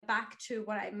back to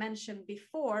what I mentioned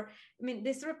before, I mean,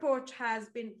 this report has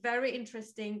been very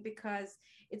interesting because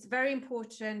it's very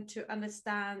important to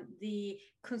understand the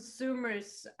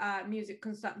consumer's music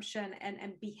consumption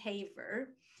and behavior.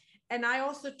 And I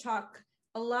also talk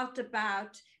a lot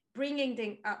about bringing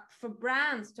things up for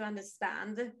brands to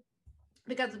understand,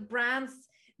 because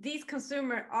these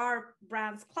consumers are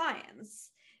brands' clients.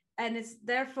 And it's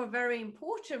therefore very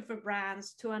important for brands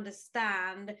to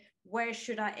understand, where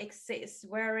should I exist?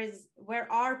 Where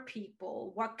are people?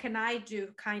 What can I do,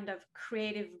 kind of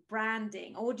creative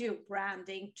branding, audio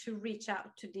branding, to reach out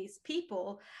to these people?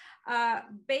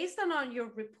 Based on your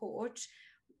report,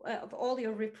 of all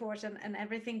your reports and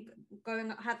everything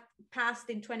have passed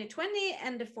in 2020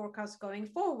 and the forecast going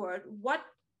forward, what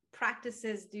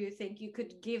practices do you think you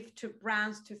could give to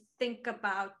brands to think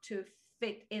about to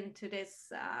fit into this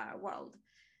world?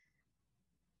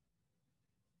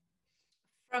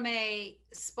 From a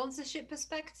sponsorship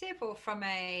perspective, or from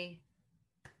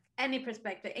any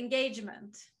perspective?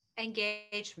 Engagement.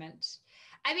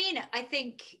 I mean, I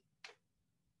think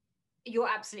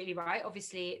you're absolutely right.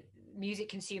 Obviously, music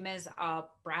consumers are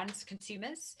brands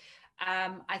consumers.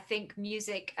 I think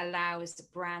music allows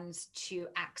brands to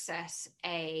access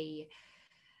a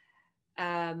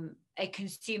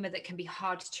consumer that can be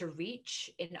hard to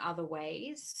reach in other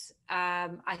ways.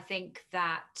 I think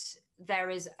that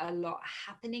there is a lot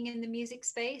happening in the music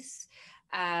space,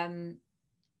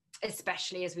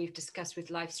 especially as we've discussed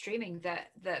with live streaming,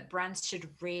 that brands should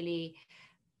really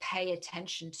pay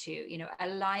attention to. You know,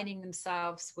 aligning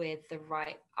themselves with the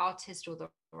right artist or the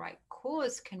right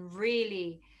cause can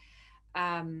really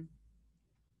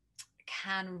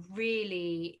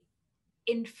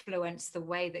influence the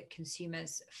way that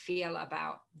consumers feel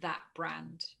about that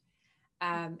brand.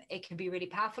 It can be really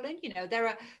powerful. And, you know, there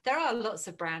are lots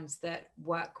of brands that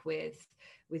work with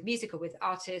music or with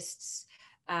artists,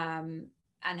 and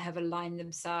have aligned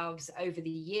themselves over the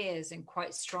years and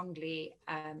quite strongly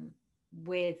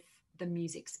with the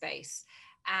music space.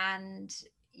 And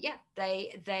yeah,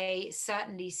 they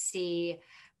certainly see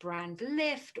brand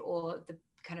lift, or the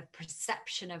kind of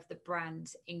perception of the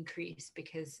brand increase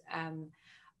because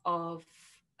of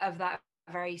that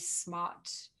very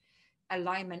smart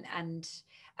alignment. And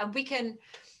we can,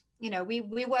 you know, we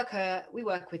work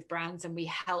with brands, and we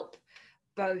help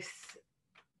both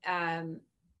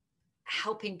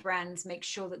helping brands make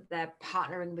sure that they're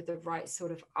partnering with the right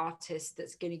sort of artist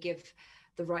that's going to give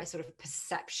the right sort of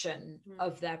perception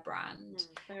of their brand,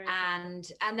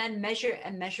 and then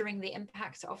measuring the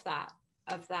impact of that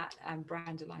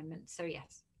brand alignment. So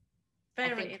yes,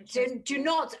 very do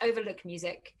not overlook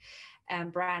music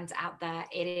brands out there.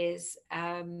 It is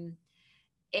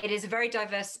a very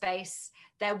diverse space.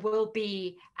 There will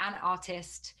be an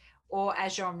artist or a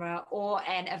genre or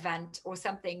an event or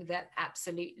something that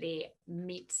absolutely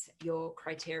meets your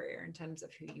criteria in terms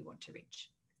of who you want to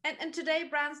reach. And today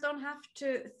brands don't have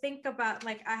to think about,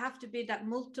 like, I have to be that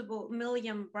multiple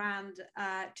million brand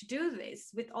to do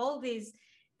this. With all these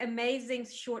amazing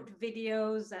short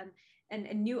videos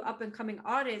and new up and coming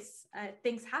artists,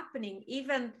 things happening,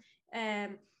 even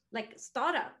like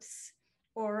startups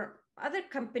or other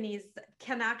companies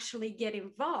can actually get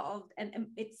involved, and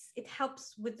it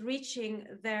helps with reaching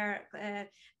their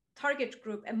target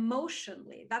group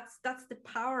emotionally. That's the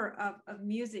power of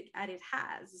music that it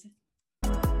has.